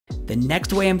The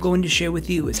next way I'm going to share with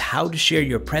you is how to share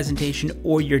your presentation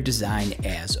or your design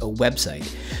as a website.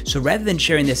 So rather than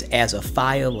sharing this as a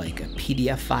file, like a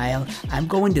PDF file, I'm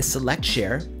going to select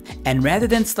share. And rather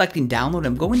than selecting download,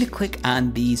 I'm going to click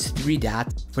on these three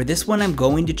dots. For this one, I'm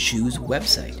going to choose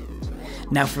website.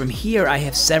 Now from here, I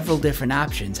have several different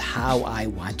options how I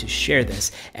want to share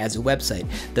this as a website.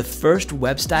 The first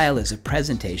web style is a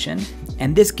presentation,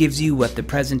 and this gives you what the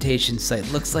presentation site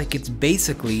looks like. It's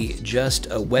basically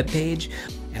just a web page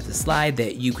as a slide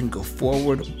that you can go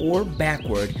forward or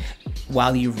backward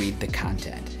while you read the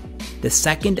content. The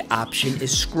second option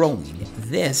is scrolling.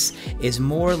 This is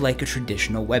more like a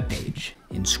traditional web page.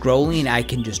 In scrolling, I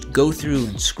can just go through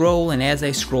and scroll, and as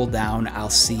I scroll down, I'll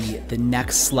see the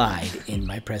next slide in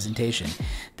my presentation.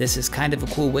 This is kind of a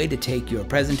cool way to take your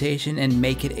presentation and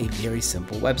make it a very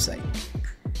simple website.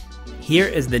 Here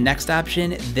is the next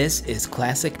option. This is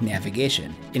classic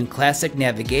navigation. In classic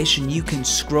navigation, you can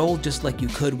scroll just like you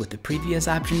could with the previous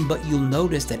option, but you'll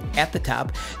notice that at the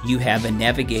top, you have a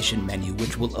navigation menu,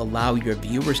 which will allow your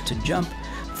viewers to jump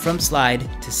from slide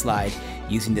to slide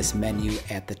using this menu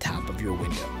at the top of your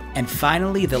window. And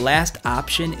finally, the last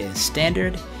option is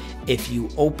standard. If you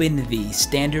open the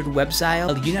standard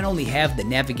website, you not only have the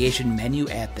navigation menu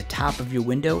at the top of your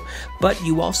window, but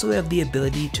you also have the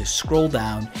ability to scroll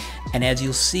down. And as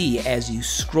you'll see, as you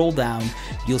scroll down,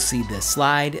 you'll see the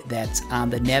slide that's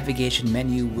on the navigation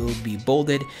menu will be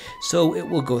bolded, so it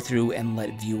will go through and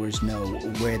let viewers know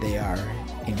where they are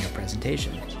in your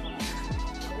presentation.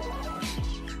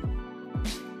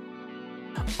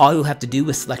 All you'll have to do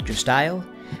is select your style,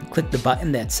 click the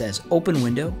button that says Open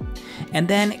Window, and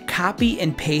then copy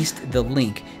and paste the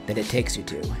link that it takes you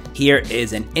to. Here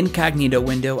is an incognito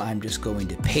window. I'm just going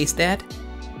to paste that.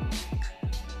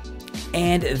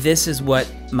 And this is what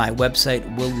my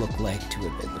website will look like to a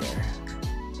visitor.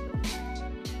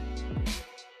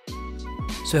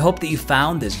 So I hope that you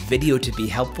found this video to be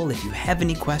helpful. If you have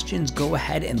any questions, go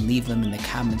ahead and leave them in the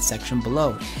comments section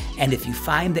below. And if you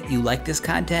find that you like this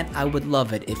content, I would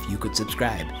love it if you could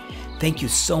subscribe. Thank you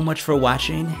so much for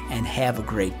watching, and have a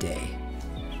great day.